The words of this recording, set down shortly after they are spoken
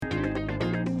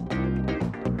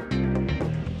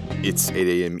It's 8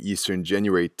 a.m. Eastern,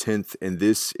 January 10th, and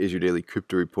this is your daily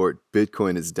crypto report.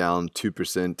 Bitcoin is down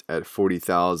 2% at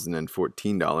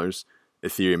 $40,014.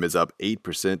 Ethereum is up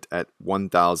 8% at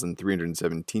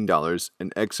 $1,317,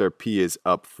 and XRP is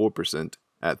up 4%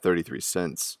 at 33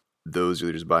 cents. Those are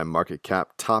leaders by market cap.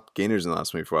 Top gainers in the last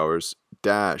 24 hours: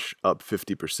 Dash up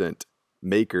 50%,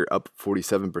 Maker up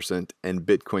 47%, and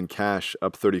Bitcoin Cash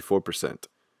up 34%.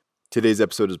 Today's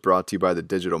episode is brought to you by the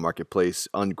digital marketplace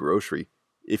Ungrocery.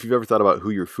 If you've ever thought about who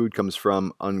your food comes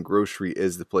from, Ungrocery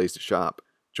is the place to shop.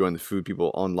 Join the food people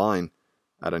online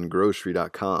at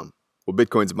ungrocery.com. Well,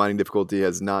 Bitcoin's mining difficulty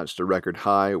has notched a record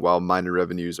high while miner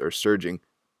revenues are surging.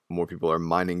 More people are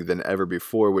mining than ever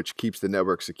before, which keeps the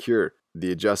network secure.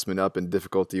 The adjustment up in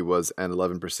difficulty was an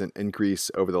 11% increase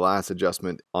over the last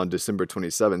adjustment on December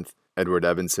 27th. Edward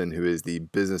Evanson, who is the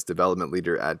business development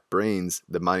leader at Brains,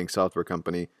 the mining software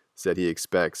company, said he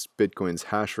expects Bitcoin's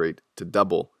hash rate to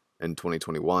double in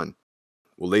 2021.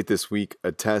 Well, late this week,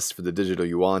 a test for the digital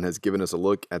yuan has given us a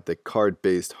look at the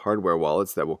card-based hardware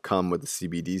wallets that will come with the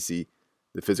CBDC.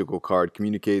 The physical card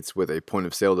communicates with a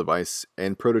point-of-sale device,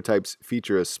 and prototypes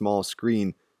feature a small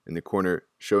screen in the corner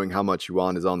showing how much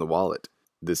yuan is on the wallet.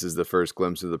 This is the first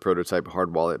glimpse of the prototype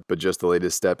hard wallet, but just the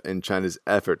latest step in China's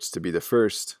efforts to be the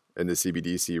first in the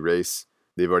CBDC race.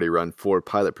 They've already run 4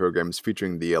 pilot programs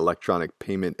featuring the Electronic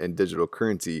Payment and Digital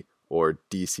Currency, or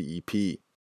DCEP.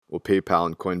 Well, PayPal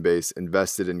and Coinbase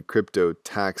invested in crypto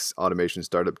tax automation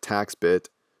startup TaxBit.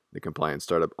 The compliance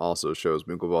startup also shows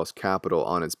Winklevoss Capital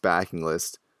on its backing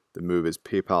list. The move is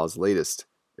PayPal's latest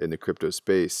in the crypto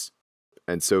space.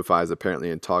 And SoFi is apparently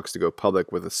in talks to go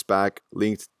public with a SPAC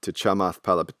linked to Chamath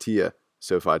Palihapitiya.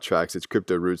 SoFi tracks its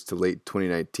crypto roots to late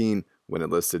 2019 when it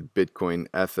listed Bitcoin,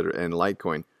 Ether, and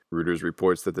Litecoin. Reuters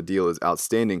reports that the deal is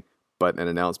outstanding, but an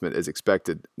announcement is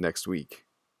expected next week.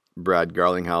 Brad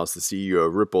Garlinghouse, the CEO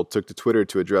of Ripple, took to Twitter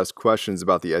to address questions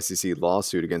about the SEC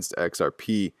lawsuit against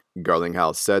XRP.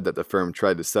 Garlinghouse said that the firm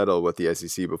tried to settle with the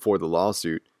SEC before the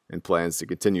lawsuit and plans to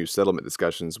continue settlement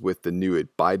discussions with the new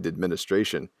Biden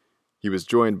administration. He was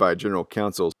joined by General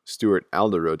Counsel Stuart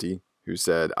Alderoti, who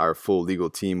said, "Our full legal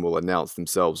team will announce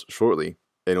themselves shortly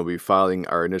and will be filing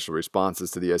our initial responses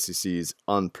to the SEC's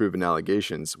unproven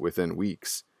allegations within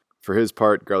weeks." For his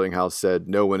part, Garlinghouse said,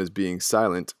 "No one is being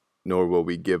silent, nor will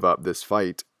we give up this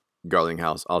fight."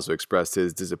 Garlinghouse also expressed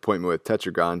his disappointment with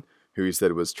Tetragon, who he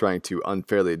said was trying to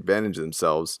unfairly advantage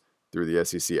themselves through the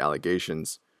SEC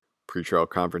allegations. Pretrial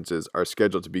conferences are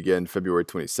scheduled to begin February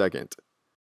 22nd.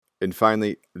 And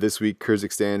finally, this week,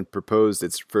 Kyrgyzstan proposed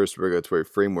its first regulatory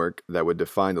framework that would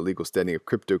define the legal standing of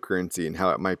cryptocurrency and how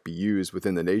it might be used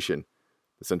within the nation.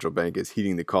 The central bank is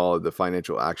heeding the call of the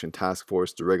Financial Action Task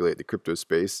Force to regulate the crypto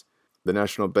space. The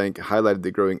national bank highlighted the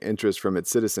growing interest from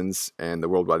its citizens and the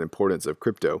worldwide importance of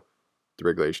crypto. The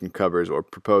regulation covers or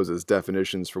proposes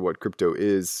definitions for what crypto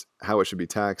is, how it should be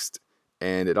taxed,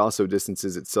 and it also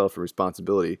distances itself from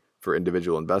responsibility for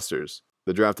individual investors.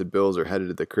 The drafted bills are headed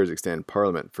to the Kyrgyzstan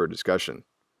parliament for discussion.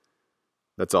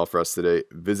 That's all for us today.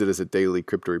 Visit us at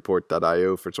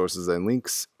dailycryptoreport.io for sources and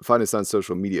links. Find us on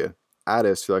social media. Add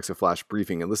us to Alexa Flash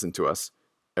Briefing and listen to us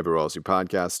everywhere else you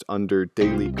podcast under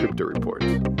Daily Crypto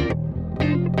Report.